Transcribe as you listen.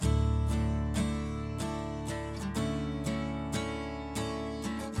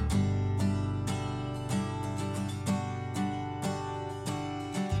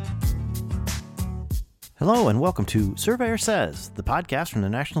Hello and welcome to Surveyor Says, the podcast from the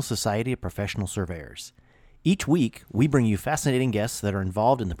National Society of Professional Surveyors. Each week, we bring you fascinating guests that are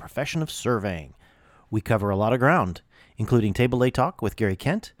involved in the profession of surveying. We cover a lot of ground, including Table A Talk with Gary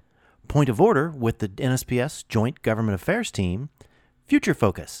Kent, Point of Order with the NSPS Joint Government Affairs Team, Future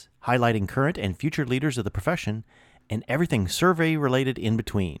Focus, highlighting current and future leaders of the profession, and everything survey-related in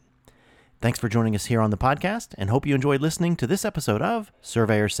between. Thanks for joining us here on the podcast, and hope you enjoyed listening to this episode of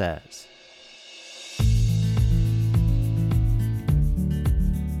Surveyor Says.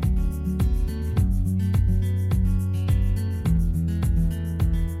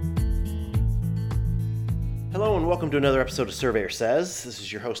 Hello and welcome to another episode of Surveyor Says. This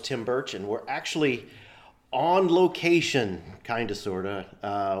is your host, Tim Birch, and we're actually on location, kind of, sort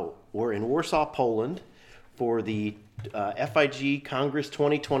of. We're in Warsaw, Poland for the FIG Congress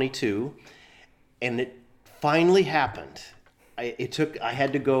 2022, and it finally happened. I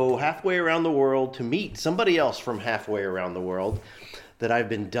had to go halfway around the world to meet somebody else from halfway around the world that I've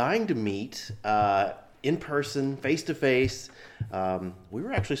been dying to meet in person, face to face. We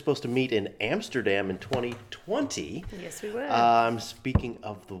were actually supposed to meet in Amsterdam in 2020. Yes, we were. I'm speaking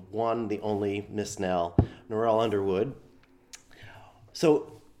of the one, the only Miss Norelle Underwood.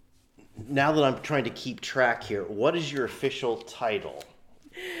 So now that I'm trying to keep track here, what is your official title?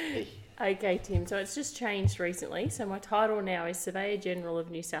 Okay, Tim, so it's just changed recently. So my title now is Surveyor General of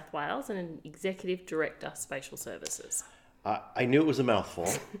New South Wales and an Executive Director, Spatial Services. I knew it was a mouthful,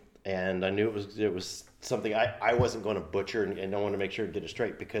 and I knew it was something I wasn't going to butcher, and I want to make sure to get it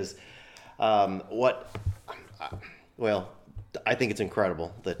straight because I think it's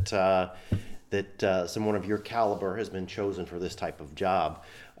incredible that someone of your caliber has been chosen for this type of job,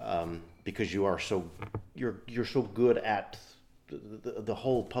 because you're so good at the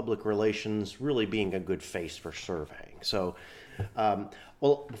whole public relations, really being a good face for surveying. So,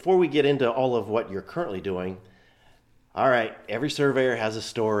 before we get into all of what you're currently doing, all right, every surveyor has a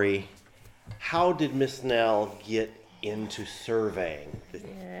story. How did Miss Nell get into surveying?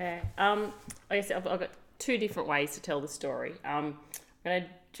 Yeah, I guess I've got two different ways to tell the story. I'm going to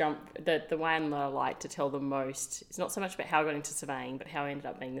jump, the one that I like to tell the most, it's not so much about how I got into surveying, but how I ended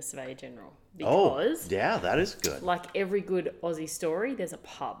up being the Surveyor General. Because, yeah, that is good. like every good Aussie story, there's a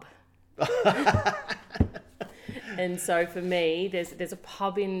pub. And so for me, there's a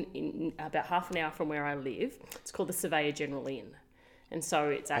pub in about half an hour from where I live. It's called the Surveyor General Inn. And so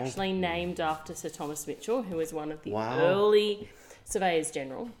it's actually named after Sir Thomas Mitchell, who was one of the early Surveyors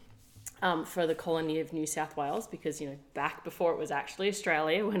General for the colony of New South Wales, because, back before it was actually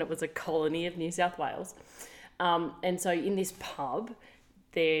Australia, when it was a colony of New South Wales. And so in this pub,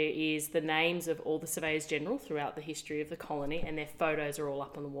 there is the names of all the Surveyors General throughout the history of the colony, and their photos are all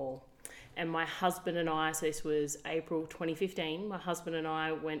up on the wall. And my husband and I, so this was April 2015, my husband and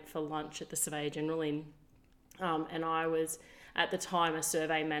I went for lunch at the Surveyor General Inn. And I was, at the time, a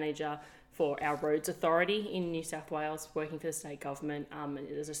survey manager for our roads authority in New South Wales, working for the state government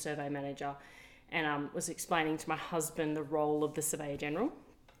as a survey manager, and was explaining to my husband the role of the Surveyor General,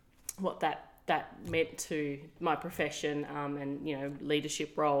 what that meant to my profession, and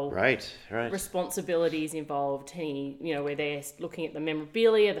leadership role, right, responsibilities involved. We're there looking at the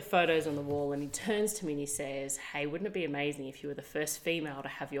memorabilia, the photos on the wall, and he turns to me and he says, "Hey, wouldn't it be amazing if you were the first female to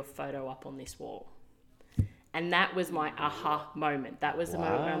have your photo up on this wall?" And that was my aha moment. That was the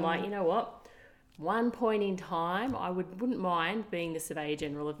moment where I'm like, you know what? One point in time, I wouldn't mind being the Surveyor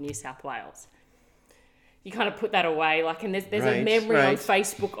General of New South Wales. You kind of put that away, and there's a memory on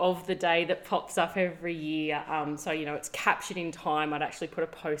Facebook of the day that pops up every year. So it's captured in time. I'd actually put a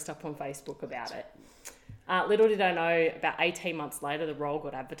post up on Facebook about it. Little did I know, about 18 months later, the role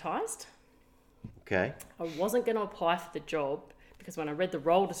got advertised. Okay. I wasn't going to apply for the job because when I read the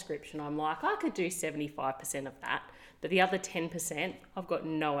role description, I'm like, I could do 75% of that, but the other 10%, I've got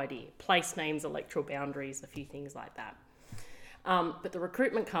no idea. Place names, electoral boundaries, a few things like that. But the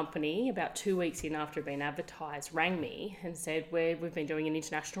recruitment company, about 2 weeks in after it had been advertised, rang me and said, we've been doing an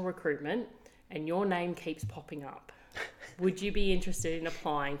international recruitment and your name keeps popping up. Would you be interested in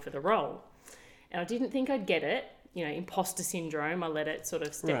applying for the role? And I didn't think I'd get it. Imposter syndrome, I let it sort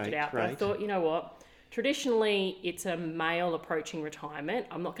of step it out. But I thought, you know what? Traditionally, it's a male approaching retirement.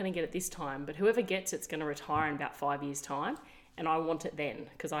 I'm not going to get it this time, but whoever gets it's going to retire in about 5 years' time. And I want it then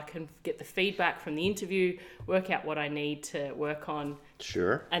because I can get the feedback from the interview, work out what I need to work on.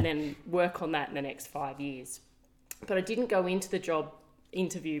 Sure. And then work on that in the next 5 years. But I didn't go into the job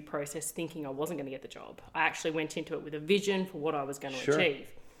interview process thinking I wasn't going to get the job. I actually went into it with a vision for what I was going to achieve.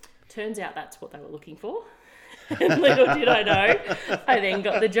 Turns out that's what they were looking for. And little did I know, I then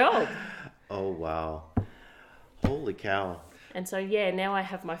got the job. Oh, wow. Holy cow. And so, yeah, now I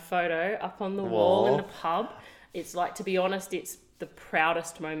have my photo up on the wall in the pub. It's like, to be honest, it's the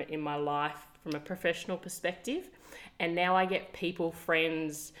proudest moment in my life from a professional perspective. And now I get people,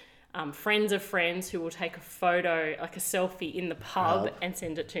 friends of friends who will take a photo, like a selfie in the pub and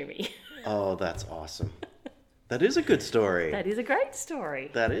send it to me. Oh, that's awesome. That is a good story. That is a great story.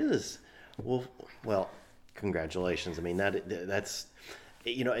 That is. Well, congratulations. I mean, that's,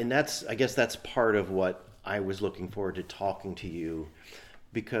 and I guess that's part of what I was looking forward to talking to you,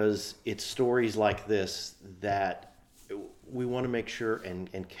 because it's stories like this that we want to make sure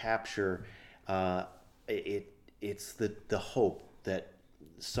and capture. It's the hope that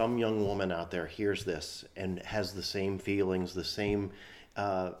some young woman out there hears this and has the same feelings, the same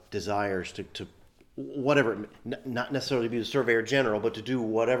desires to whatever, not necessarily be the surveyor general, but to do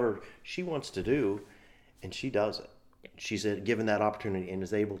whatever she wants to do, and she does it. She's given that opportunity and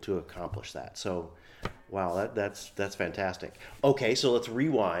is able to accomplish that. So, wow, that's fantastic. Okay, so let's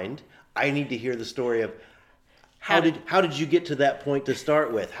rewind. I need to hear the story of how did you get to that point to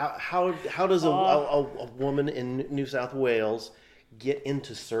start with? How does a woman in New South Wales get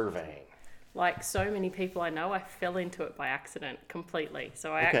into surveying? Like so many people I know, I fell into it by accident completely.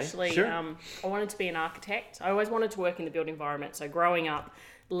 So I I wanted to be an architect. I always wanted to work in the built environment. So growing up,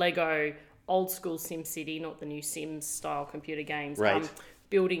 Lego, old school SimCity, not the new Sims style computer games. Right.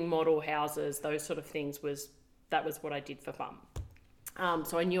 Building model houses, those sort of things that was what I did for fun.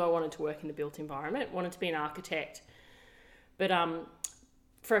 So I knew I wanted to work in the built environment, wanted to be an architect. But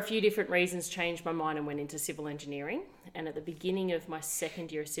for a few different reasons, changed my mind and went into civil engineering. And at the beginning of my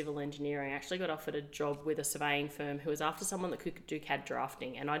second year of civil engineering, I actually got offered a job with a surveying firm who was after someone that could do CAD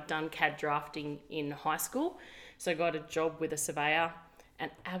drafting. And I'd done CAD drafting in high school. So I got a job with a surveyor and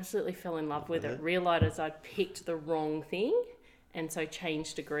absolutely fell in love with it. Realised I'd picked the wrong thing. And so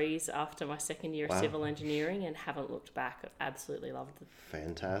changed degrees after my second year of civil engineering and haven't looked back. I absolutely loved it.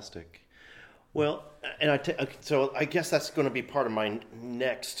 Fantastic. Well, and so I guess that's going to be part of my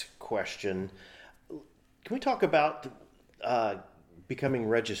next question. Can we talk about becoming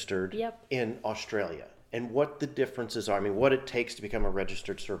registered in Australia and what the differences are? I mean, what it takes to become a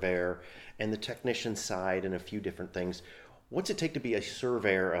registered surveyor and the technician side and a few different things. What's it take to be a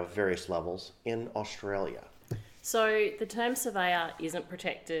surveyor of various levels in Australia? So the term surveyor isn't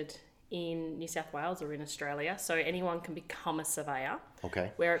protected in New South Wales or in Australia, so anyone can become a surveyor.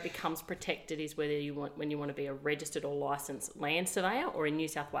 Okay. Where it becomes protected is when you want to be a registered or licensed land surveyor, or in New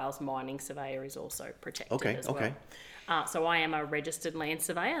South Wales, mining surveyor is also protected as well. So I am a registered land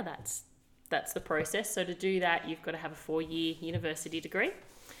surveyor. That's the process. So to do that, you've got to have a 4-year university degree,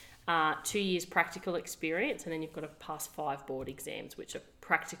 2 years practical experience, and then you've got to pass 5 board exams, which are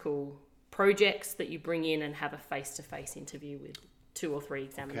practical projects that you bring in and have a face-to-face interview with 2 or 3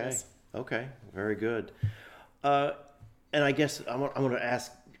 examiners. Okay, very good. And I guess I'm going to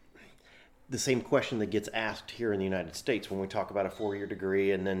ask the same question that gets asked here in the United States when we talk about a 4-year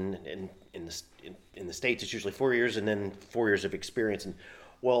degree, and then in the States it's usually 4 years and then 4 years of experience. And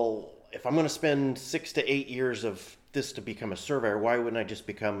well, if I'm going to spend 6 to 8 years of this to become a surveyor, why wouldn't I just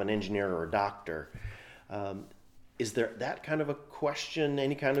become an engineer or a doctor? Is there that kind of a question?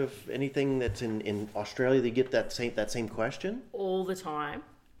 Anything that's in Australia? They get that same question all the time.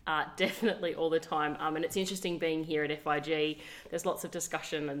 Definitely all the time. And it's interesting being here at FIG. There's lots of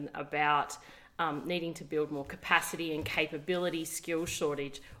discussion about needing to build more capacity and capability, skill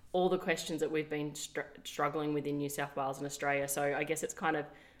shortage, all the questions that we've been struggling with in New South Wales and Australia. So I guess it's kind of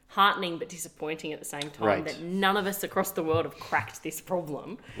heartening but disappointing at the same time that none of us across the world have cracked this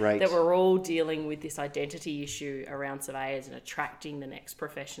problem. That we're all dealing with this identity issue around surveyors and attracting the next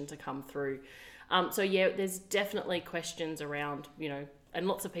profession to come through. So yeah, there's definitely questions around, and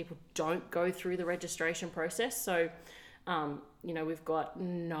lots of people don't go through the registration process. So, we've got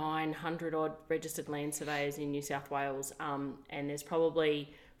 900 odd registered land surveyors in New South Wales, and there's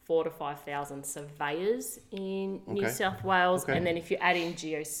probably 4,000 to 5,000 surveyors in New South Wales. And then if you add in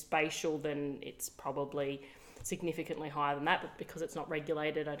geospatial, then it's probably significantly higher than that. But because it's not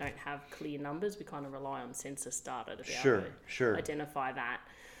regulated, I don't have clear numbers. We kind of rely on census data to be able to identify that.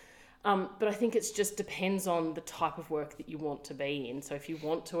 But I think it just depends on the type of work that you want to be in. So if you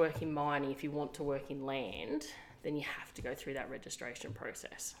want to work in mining, if you want to work in land, then you have to go through that registration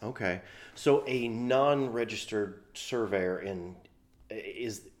process. Okay. So a non-registered surveyor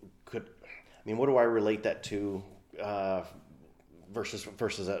what do I relate that to? versus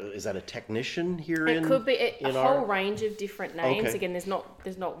is that a technician here? It could be a whole range of different names. Okay. Again, there's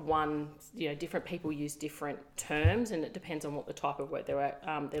not one. Different people use different terms, and it depends on what the type of work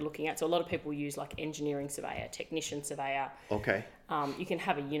they're looking at. So a lot of people use like engineering surveyor, technician surveyor. Okay. You can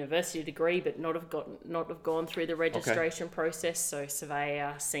have a university degree, but not have gone through the registration process. So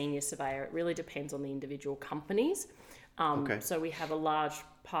surveyor, senior surveyor. It really depends on the individual companies. So we have a large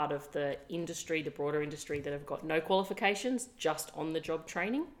part of the industry, the broader industry, that have got no qualifications, just on the job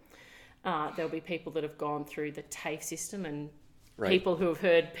training. There'll be people that have gone through the TAFE system, and people who have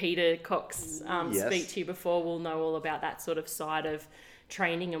heard Peter Cox speak to you before will know all about that sort of side of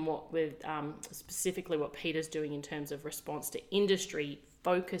training, and what with specifically what Peter's doing in terms of response to industry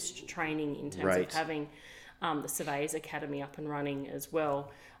focused training in terms of having the Surveyors Academy up and running as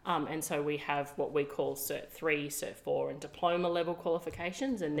well. And so we have what we call Cert 3, Cert 4 and diploma level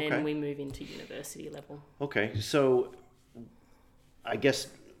qualifications, and then we move into university level. Okay, so I guess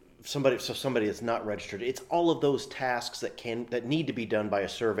somebody that's not registered, it's all of those tasks that need to be done by a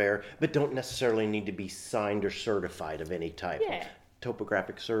surveyor, but don't necessarily need to be signed or certified of any type. Yeah.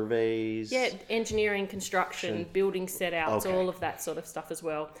 Topographic surveys. Yeah, engineering, construction, building set-outs, all of that sort of stuff as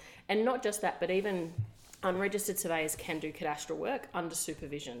well. And not just that, but even unregistered surveyors can do cadastral work under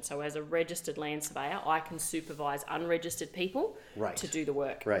supervision. So as a registered land surveyor, I can supervise unregistered people to do the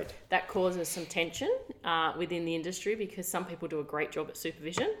work. Right. That causes some tension within the industry, because some people do a great job at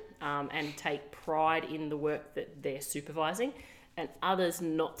supervision and take pride in the work that they're supervising, and others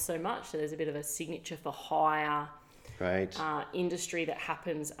not so much. So there's a bit of a signature for hire industry that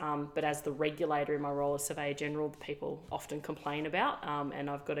happens, but as the regulator in my role as Surveyor General, the people often complain about,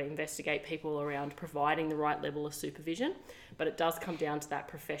 and I've got to investigate people around providing the right level of supervision. But it does come down to that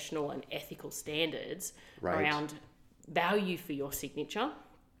professional and ethical standards around value for your signature.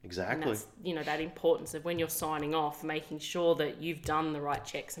 Exactly. And that's, that importance of when you're signing off, making sure that you've done the right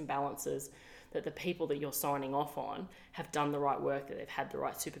checks and balances, that the people that you're signing off on have done the right work, that they've had the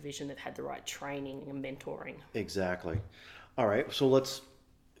right supervision, they've had the right training and mentoring. Exactly. All right, so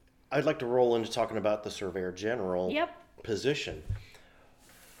I'd like to roll into talking about the Surveyor General position.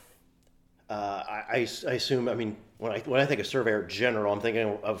 I assume, when I think of Surveyor General, I'm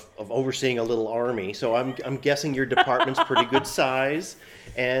thinking of overseeing a little army. So I'm guessing your department's pretty good size,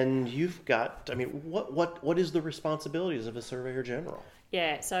 and you've got, what is the responsibilities of a Surveyor General?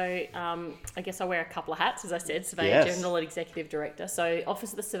 Yeah, so I guess I wear a couple of hats, as I said, Surveyor General and Executive Director. So Office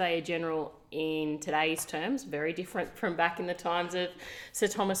of the Surveyor General in today's terms, very different from back in the times of Sir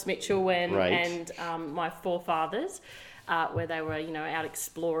Thomas Mitchell and my forefathers, where they were, out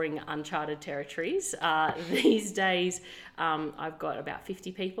exploring uncharted territories. These days, I've got about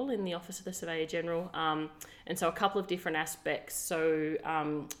 50 people in the Office of the Surveyor General, and so a couple of different aspects. So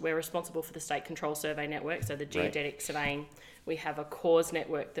we're responsible for the State Control Survey Network, so the geodetic surveying. We have a cause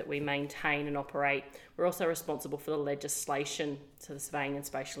network that we maintain and operate. We're also responsible for the legislation, so the Surveying and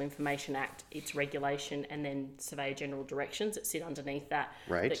Spatial Information Act, its regulation, and then Surveyor General directions that sit underneath that.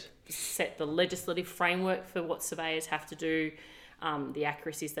 That set the legislative framework for what surveyors have to do, the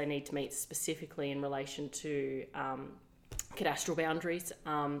accuracies they need to meet specifically in relation to cadastral boundaries.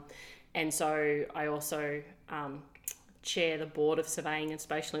 And so I also chair the Board of Surveying and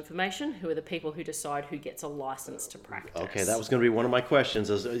Spatial Information, who are the people who decide who gets a license to practice. Okay, that was going to be one of my questions.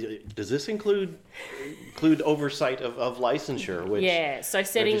 Does this include oversight of licensure? So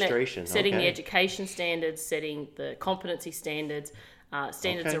setting the education standards, setting the competency standards,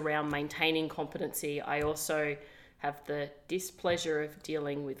 around maintaining competency. I also have the displeasure of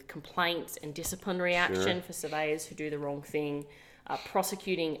dealing with complaints and disciplinary action for surveyors who do the wrong thing,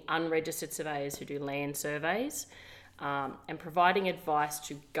 prosecuting unregistered surveyors who do land surveys, and providing advice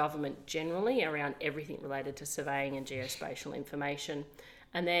to government generally around everything related to surveying and geospatial information.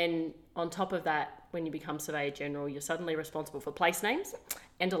 And then on top of that, when you become Surveyor General, you're suddenly responsible for place names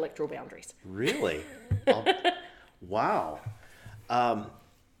and electoral boundaries. Really? Wow.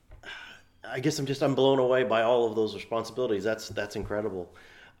 I guess I'm blown away by all of those responsibilities. That's incredible.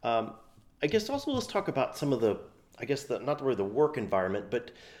 I guess also let's talk about some of the not really the work environment,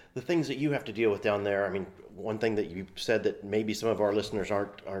 but the things that you have to deal with down there. One thing that you said that maybe some of our listeners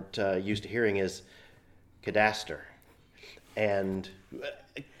aren't used to hearing is cadastre. And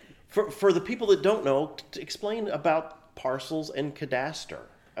for the people that don't know, explain about parcels and cadastre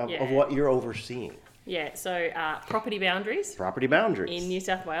of what you're overseeing. Yeah, so property boundaries. Property boundaries. In New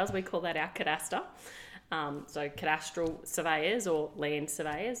South Wales, we call that our cadastre. So cadastral surveyors or land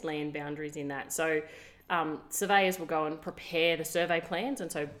surveyors, land boundaries in that. So surveyors will go and prepare the survey plans,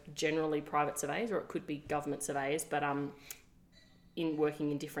 and so generally private surveyors, or it could be government surveyors, but in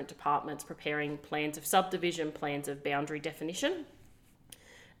working in different departments, preparing plans of subdivision, plans of boundary definition,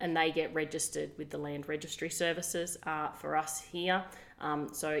 and they get registered with the Land Registry Services for us here.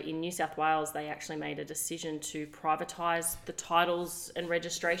 So in New South Wales, they actually made a decision to privatise the titles and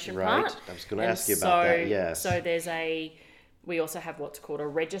registration part. Right, I was going to ask you about that, yes. So we also have what's called a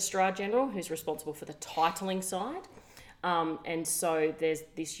Registrar General who's responsible for the titling side. And so there's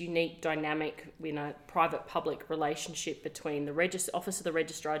this unique dynamic, private-public relationship between the Office of the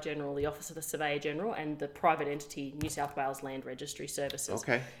Registrar General, the Office of the Surveyor General, and the private entity, New South Wales Land Registry Services.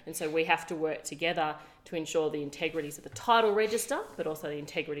 Okay. And so we have to work together to ensure the integrities of the title register, but also the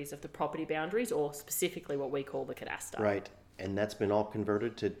integrities of the property boundaries, or specifically what we call the cadaster. Right. And that's been all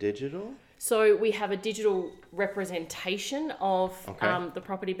converted to digital? So we have a digital representation of the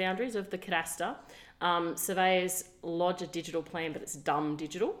property boundaries of the cadaster. Surveyors lodge a digital plan, but it's dumb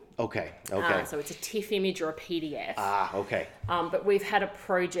digital. Okay. So it's a TIFF image or a PDF. Okay. But we've had a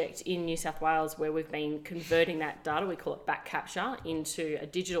project in New South Wales where we've been converting that data, we call it back capture, into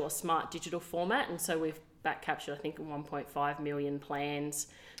a smart digital format. And so we've back captured, I think, 1.5 million plans.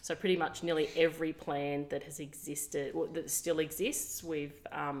 So pretty much nearly every plan that has existed, or that still exists, we've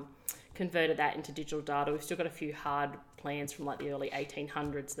converted that into digital data. We've still got a few hard plans from like the early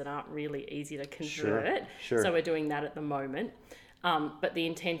 1800s that aren't really easy to convert. Sure. So we're doing that at the moment. But the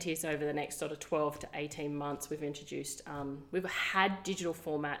intent is over the next sort of 12 to 18 months, we've had digital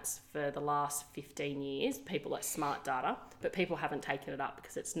formats for the last 15 years, people like Smart Data, but people haven't taken it up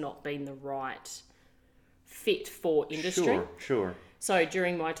because it's not been the right fit for industry. Sure. So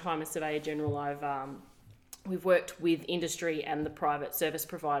during my time as Surveyor General, we've worked with industry and the private service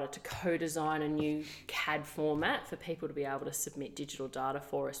provider to co-design a new CAD format for people to be able to submit digital data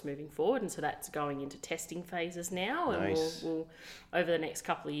for us moving forward. And so that's going into testing phases now. Nice. And we'll over the next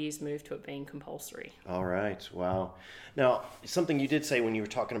couple of years, move to it being compulsory. All right. Wow. Now, something you did say when you were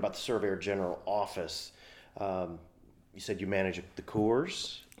talking about the Surveyor General office, you said you manage the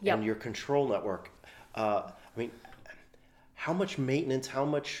CORS and your control network. How much maintenance, how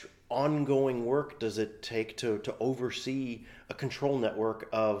much ongoing work does it take to oversee a control network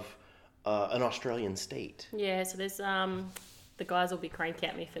of an Australian state? Yeah, so there's the guys will be cranky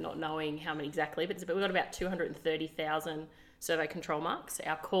at me for not knowing how many exactly, but we've got about 230,000 survey control marks.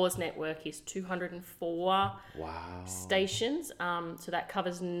 Our CORS network is 204 stations, so that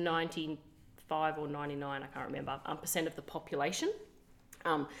covers 95 or 99, I can't remember, percent of the population.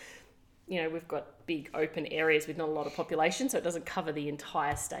 We've got big open areas with not a lot of population, so it doesn't cover the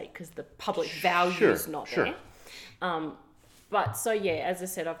entire state because the public value is not there. But so, as I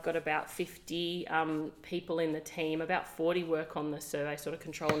said, I've got about 50 people in the team. About 40 work on the survey sort of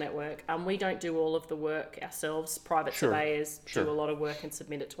control network. We don't do all of the work ourselves. Private surveyors do a lot of work and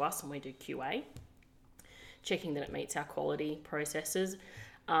submit it to us, and we do QA, checking that it meets our quality processes.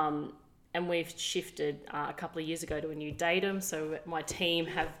 And we've shifted a couple of years ago to a new datum. So my team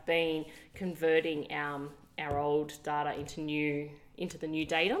have been converting our old data into the new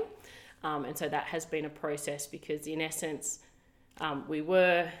datum. And so that has been a process because in essence, we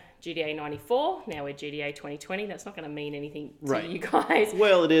were GDA 94, now we're GDA 2020. That's not going to mean anything to you guys.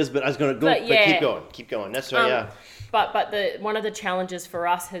 Well, it is, but I was going to go, but keep going. That's right, But one of the challenges for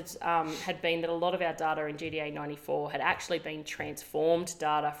us has had been that a lot of our data in GDA 94 had actually been transformed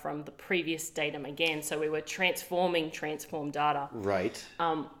data from the previous datum again. So we were transformed data. Right.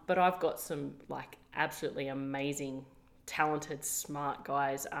 But I've got some absolutely amazing, talented, smart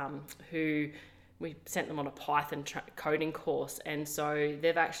guys who we sent them on a Python coding course. And so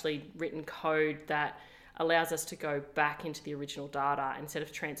they've actually written code that allows us to go back into the original data. Instead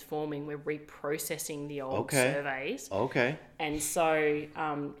of transforming, we're reprocessing the old surveys. Okay. And so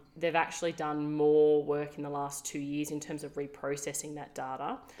they've actually done more work in the last 2 years in terms of reprocessing that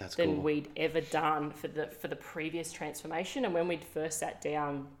data than we'd ever done for the previous transformation. And when we'd first sat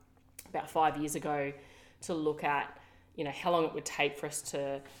down about 5 years ago to look at how long it would take for us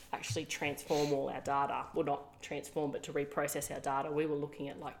to actually transform all our data. Well, not transform, but to reprocess our data. We were looking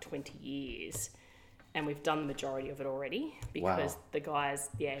at 20 years. And we've done the majority of it already because the guys,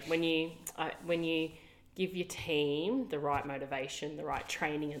 when you give your team the right motivation, the right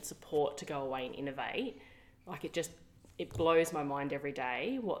training and support to go away and innovate, it blows my mind every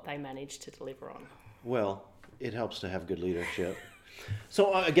day what they manage to deliver on. Well, it helps to have good leadership.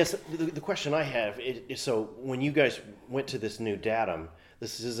 So I guess the question I have is, so when you guys went to this new datum,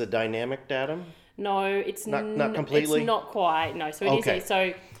 this is a dynamic datum? No, it's not completely. It's not quite. No, so it is.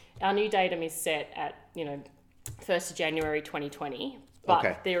 So our new datum is set at 1st of January 2020,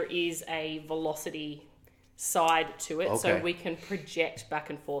 but there is a velocity side to it, so we can project back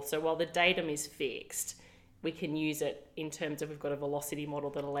and forth. So while the datum is fixed, we can use it in terms of we've got a velocity model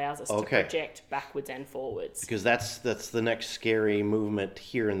that allows us to Okay. project backwards and forwards. Because that's the next scary movement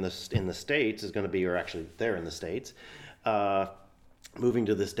here in the States is going to be, or actually there in the States, moving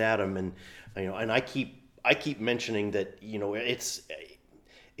to this datum, and and I keep mentioning that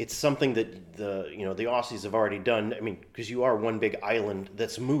it's something that the Aussies have already done. I mean, because you are one big island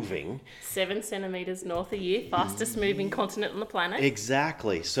that's moving. 7 centimeters north a year, fastest moving continent on the planet.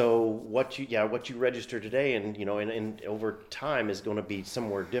 Exactly. So what you register today, and over time is going to be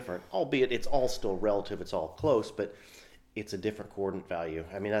somewhere different. Albeit it's all still relative. It's all close, but it's a different coordinate value.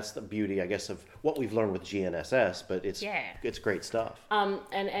 I mean, that's the beauty, I guess, of what we've learned with GNSS. But it's great stuff.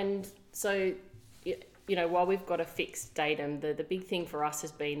 And so, while we've got a fixed datum, the big thing for us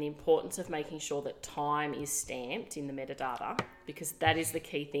has been the importance of making sure that time is stamped in the metadata, because that is the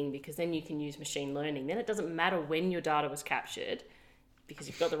key thing, because then you can use machine learning. Then it doesn't matter when your data was captured, because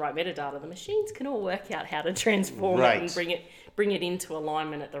you've got the right metadata. The machines can all work out how to transform it and bring it into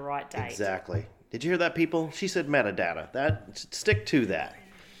alignment at the right date. Exactly. Did you hear that, people? She said metadata. Stick to that.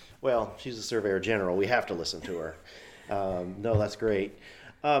 Well, she's a surveyor general. We have to listen to her. No, that's great.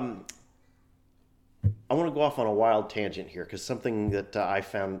 I want to go off on a wild tangent here, because something that I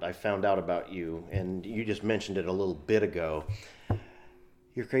found out about you, and you just mentioned it a little bit ago.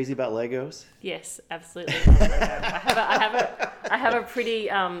 You're crazy about Legos? Yes, absolutely. I have a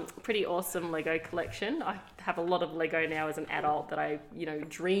pretty awesome Lego collection. I have a lot of Lego now as an adult that I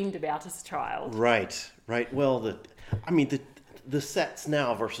dreamed about as a child. Right. Well, the sets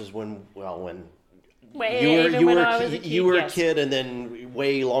now versus when you were a kid, and then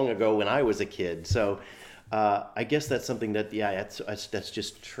way long ago when I was a kid. So I guess that's something that that's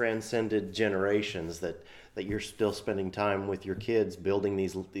just transcended generations, that you're still spending time with your kids building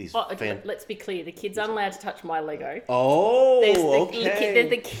these. Let's be clear: the kids aren't allowed to touch my Lego. There's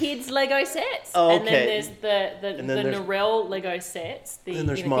the kids Lego sets, okay. And then there's the Norel Lego sets.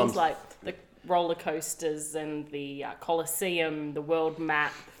 Things like the roller coasters and the Colosseum, the world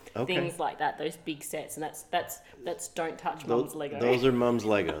map. Okay. Things like that, those big sets, and that's don't touch Mum's Lego. Those are Mum's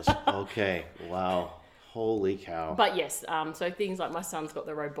Legos. Okay, wow, holy cow! But yes, so things like my son's got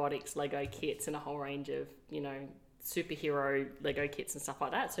the robotics Lego kits and a whole range of superhero Lego kits and stuff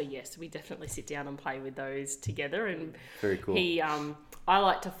like that. So yes, we definitely sit down and play with those together. And very cool. I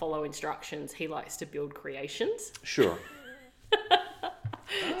like to follow instructions. He likes to build creations. Sure.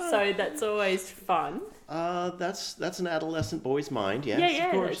 So that's always fun. That's an adolescent boy's mind. Yes, yeah,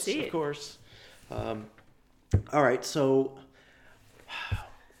 of course, that's it. Of course. All right. So,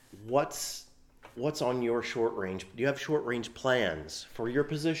 what's on your short range? Do you have short range plans for your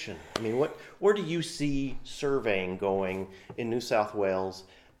position? I mean, where do you see surveying going in New South Wales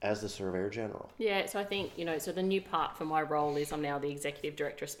as the Surveyor General? Yeah, so I think so the new part for my role is I'm now the Executive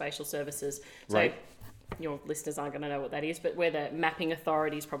Director of Spatial Services. So right. Your listeners aren't going to know what that is, but we're the mapping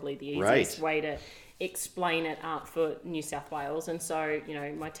authority is probably the easiest way to explain it for New South Wales. And so,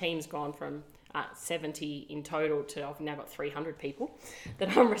 my team's gone from 70 in total to I've now got 300 people that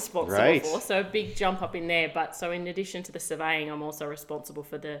I'm responsible for. So a big jump up in there. But so in addition to the surveying, I'm also responsible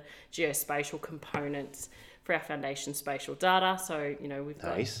for the geospatial components for our foundation spatial data. So, we've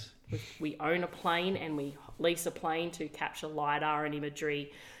got... Nice. We own a plane and we lease a plane to capture LiDAR and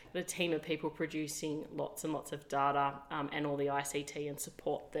imagery. A team of people producing lots and lots of data and all the ICT and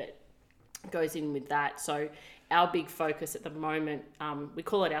support that goes in with that. So our big focus at the moment, we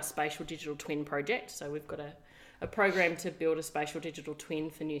call it our Spatial Digital Twin project. So we've got a program to build a spatial digital twin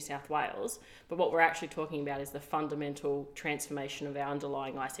for New South Wales. But what we're actually talking about is the fundamental transformation of our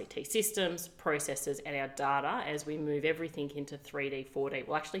underlying ICT systems, processes, and our data as we move everything into 3D, 4D,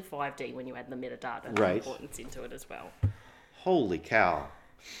 well, actually 5D when you add the metadata and the importance into it as well. Holy cow.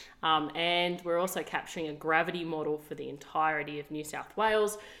 And we're also capturing a gravity model for the entirety of New South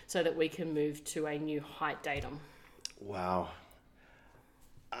Wales so that we can move to a new height datum. Wow.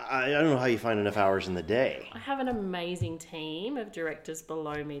 I don't know how you find enough hours in the day. I have an amazing team of directors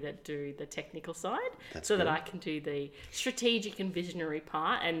below me that do the technical side that I can do the strategic and visionary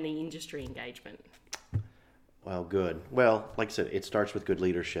part and the industry engagement. Well, good. Well, like I said, it starts with good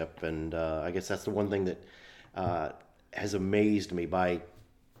leadership, and I guess that's the one thing that has amazed me by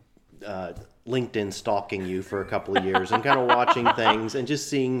LinkedIn stalking you for a couple of years and kind of watching things and just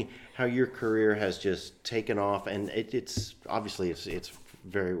seeing how your career has just taken off, and it's obviously it's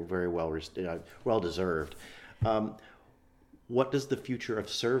very, very well deserved. What does the future of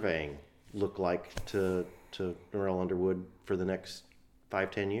surveying look like to Norel Underwood for the next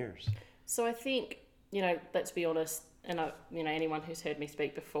 5-10 years? So I think, let's be honest, and anyone who's heard me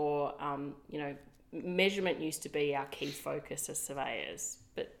speak before, measurement used to be our key focus as surveyors,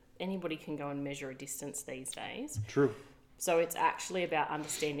 but anybody can go and measure a distance these days. True. So it's actually about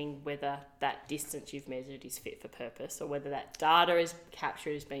understanding whether that distance you've measured is fit for purpose, or whether that data is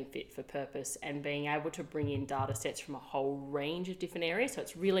captured as being fit for purpose, and being able to bring in data sets from a whole range of different areas. So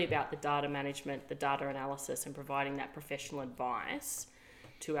it's really about the data management, the data analysis, and providing that professional advice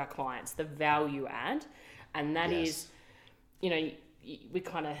to our clients, the value add. And that is, we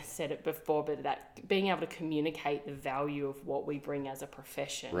kind of said it before, but that being able to communicate the value of what we bring as a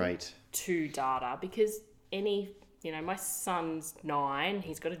profession to data, because my son's 9,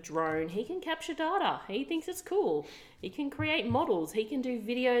 he's got a drone, he can capture data, he thinks it's cool, he can create models, he can do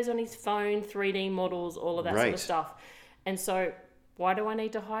videos on his phone, 3D models, all of that sort of stuff. And so why do I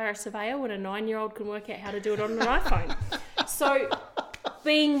need to hire a surveyor when a 9-year-old can work out how to do it on an iPhone? So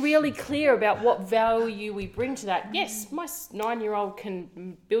being really clear about what value we bring to that. Yes, my 9-year-old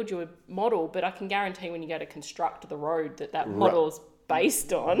can build you a model, but I can guarantee when you go to construct the road that model's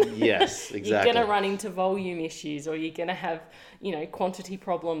based on. Yes, exactly. You're going to run into volume issues, or you're going to have, quantity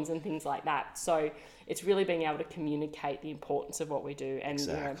problems and things like that. So it's really being able to communicate the importance of what we do. And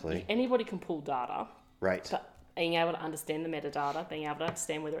anybody can pull data. Right. But being able to understand the metadata, being able to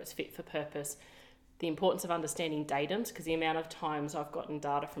understand whether it's fit for purpose, the importance of understanding datums, because the amount of times I've gotten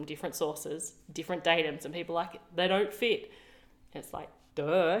data from different sources, different datums, and people they don't fit. And it's like,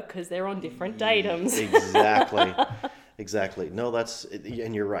 duh, because they're on different datums. Exactly. Exactly. No,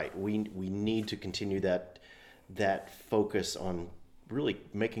 and you're right. We need to continue that focus on really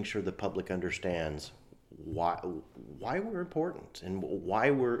making sure the public understands why we're important, and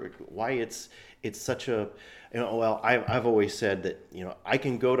why it's such a, I've always said that, I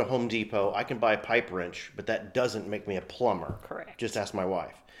can go to Home Depot, I can buy a pipe wrench, but that doesn't make me a plumber. Correct. Just ask my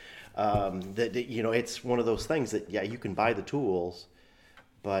wife. It's one of those things that, you can buy the tools,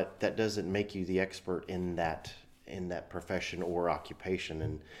 but that doesn't make you the expert in that profession or occupation.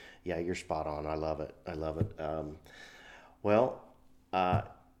 And you're spot on. I love it.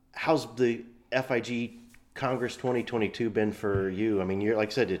 How's the FIG Congress 2022 been for you? I mean, you're, like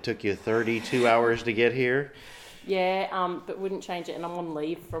I said, it took you 32 hours to get here. Yeah, but wouldn't change it. And I'm on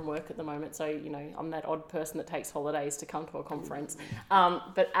leave from work at the moment, so I'm that odd person that takes holidays to come to a conference.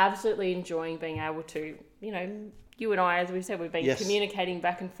 But absolutely enjoying being able to, you and I, as we've said, we've been communicating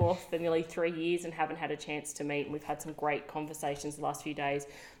back and forth for nearly 3 years and haven't had a chance to meet. And we've had some great conversations the last few days.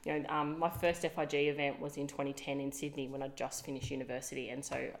 My first FIG event was in 2010 in Sydney when I just finished university. And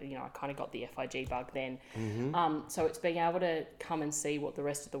so, I kind of got the FIG bug then. Mm-hmm. So it's being able to come and see what the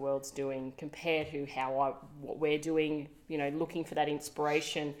rest of the world's doing compared to what we're doing, looking for that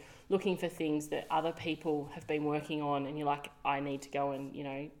inspiration, looking for things that other people have been working on. And you're like, I need to go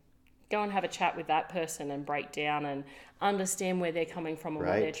and, go and have a chat with that person and break down and understand where they're coming from and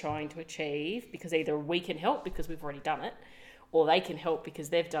what they're trying to achieve, because either we can help because we've already done it, or they can help because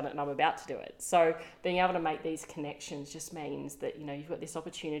they've done it and I'm about to do it. So being able to make these connections just means that, you've got this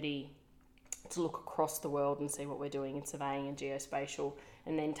opportunity to look across the world and see what we're doing in surveying and geospatial,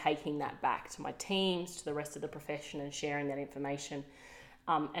 and then taking that back to my teams, to the rest of the profession, and sharing that information.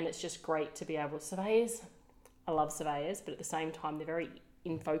 And it's just great to be able to I love surveyors, but at the same time, they're very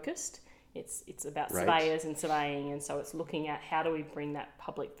in-focused. It's about surveyors and surveying, and so it's looking at how do we bring that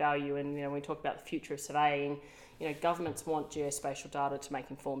public value. And when we talk about the future of surveying, governments want geospatial data to make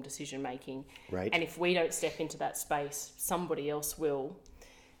informed decision making, and if we don't step into that space, somebody else will.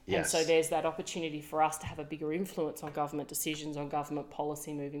 And so there's that opportunity for us to have a bigger influence on government decisions, on government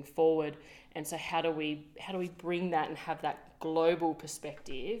policy moving forward. And so how do we bring that and have that global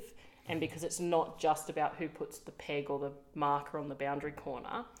perspective? And because it's not just about who puts the peg or the marker on the boundary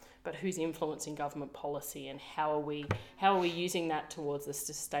corner, but who's influencing government policy, and how are we using that towards the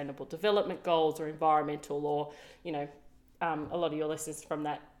sustainable development goals, or environmental, or a lot of your listeners from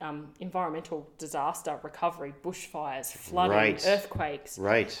that environmental disaster recovery, bushfires, flooding, earthquakes,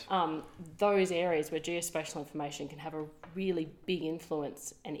 those areas where geospatial information can have a really big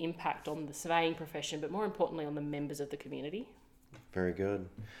influence and impact on the surveying profession, but more importantly on the members of the community. Very good.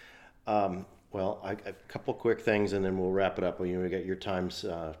 A couple quick things, and then we'll wrap it up. We got your time's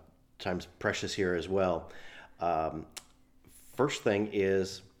precious here as well. First thing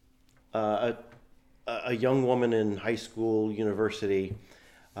is a young woman in high school, university,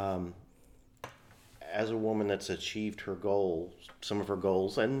 as a woman that's achieved her goals, some of her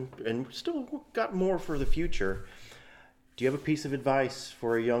goals, and still got more for the future. Do you have a piece of advice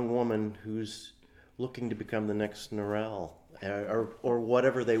for a young woman who's looking to become the next Narelle? Or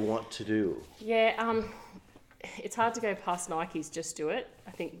whatever they want to do. Yeah, it's hard to go past Nike's just do it.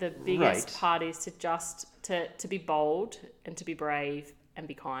 I think the biggest part is to be bold and to be brave and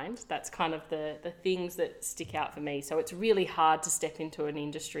be kind. That's kind of the things that stick out for me. So it's really hard to step into an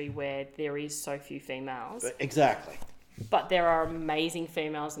industry where there is so few females. Exactly. But there are amazing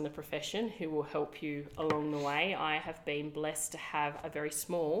females in the profession who will help you along the way. I have been blessed to have a very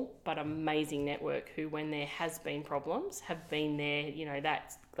small but amazing network who, when there has been problems, have been there, you know,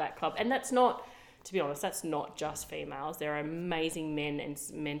 that club. And that's not, to be honest, that's not just females. There are amazing men and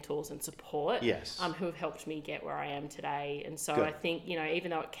mentors and support yes. Who have helped me get where I am today. And so Good. I think, you know,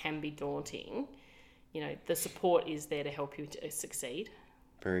 even though it can be daunting, you know, the support is there to help you to succeed.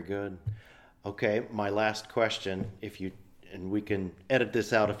 Very good. Okay, my last question, and we can edit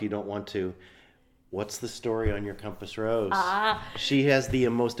this out if you don't want to. What's the story on your Compass Rose? She has the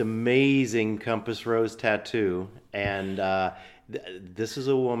most amazing Compass Rose tattoo, and this is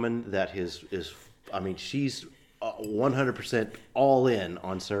a woman that is she's 100% all in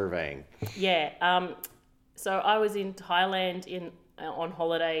on surveying. Yeah. So I was in Thailand on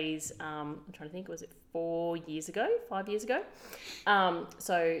holidays. I'm trying to think, was it 5 years ago?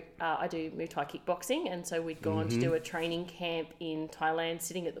 So I do Muay Thai kickboxing, and so we'd gone to do a training camp in Thailand,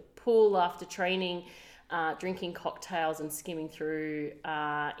 sitting at the pool after training, drinking cocktails and skimming through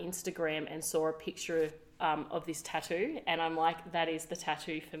Instagram, and saw a picture of this tattoo, and I'm like, that is the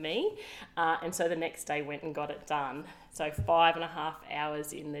tattoo for me. And so the next day went and got it done. So 5.5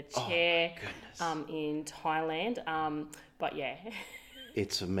 hours in the chair in Thailand. But yeah.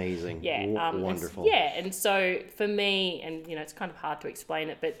 It's amazing. Yeah. Wonderful. And so for me, and you know, it's kind of hard to explain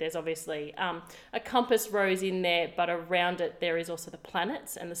it, but there's obviously a compass rose in there, but around it there is also the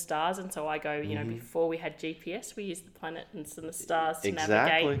planets and the stars. And so I go, you know, before we had GPS, we used the planets and the stars to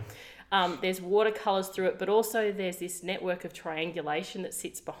navigate. There's watercolors through it, but also there's this network of triangulation that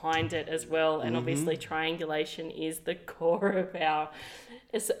sits behind it as well. And obviously triangulation is the core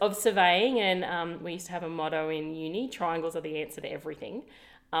of surveying. And we used to have a motto in uni: triangles are the answer to everything.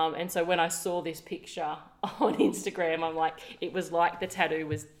 And so when I saw this picture on Instagram, I'm like, it was like the tattoo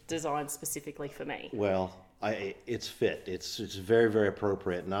was designed specifically for me. Well, it's fit. It's very, very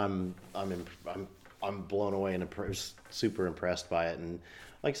appropriate, and I'm blown away and super impressed by it. And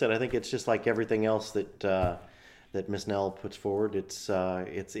like I said, I think it's just like everything else that Miss Nell puts forward. It's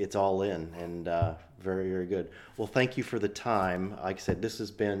all in, and very, very good. Well, thank you for the time. Like I said, this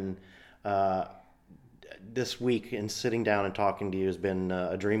has been this week, and sitting down and talking to you has been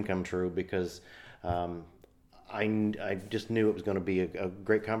a dream come true, because I just knew it was going to be a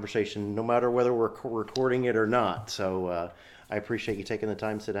great conversation, no matter whether we're recording it or not. So I appreciate you taking the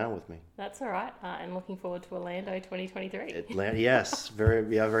time to sit down with me. That's all right, and looking forward to Orlando 2023. Yes,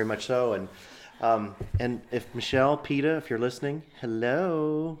 very much so. And if Michelle, PETA, if you're listening,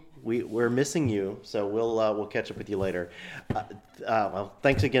 hello. We're missing you, so we'll catch up with you later. Well,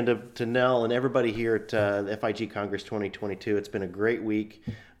 thanks again to Nell and everybody here at the FIG Congress 2022. It's been a great week.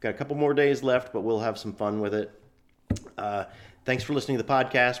 Got a couple more days left, but we'll have some fun with it. Thanks for listening to the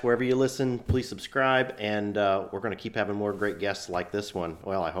podcast. Wherever you listen, please subscribe, and we're going to keep having more great guests like this one.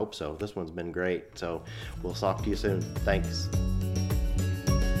 Well, I hope so. This one's been great, so we'll talk to you soon. Thanks.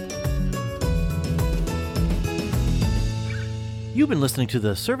 You've been listening to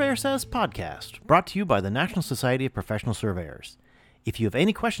the Surveyor Says podcast, brought to you by the National Society of Professional Surveyors. If you have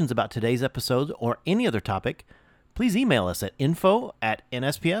any questions about today's episode or any other topic, please email us at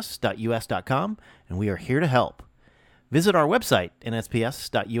info@nsps.us.com, and we are here to help. Visit our website,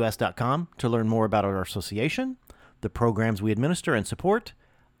 nsps.us.com, to learn more about our association, the programs we administer and support,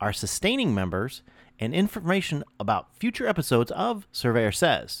 our sustaining members, and information about future episodes of Surveyor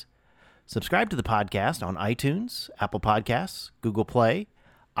Says. Subscribe to the podcast on iTunes, Apple Podcasts, Google Play,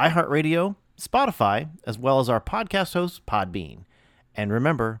 iHeartRadio, Spotify, as well as our podcast host, Podbean. And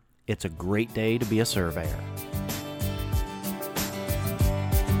remember, it's a great day to be a surveyor.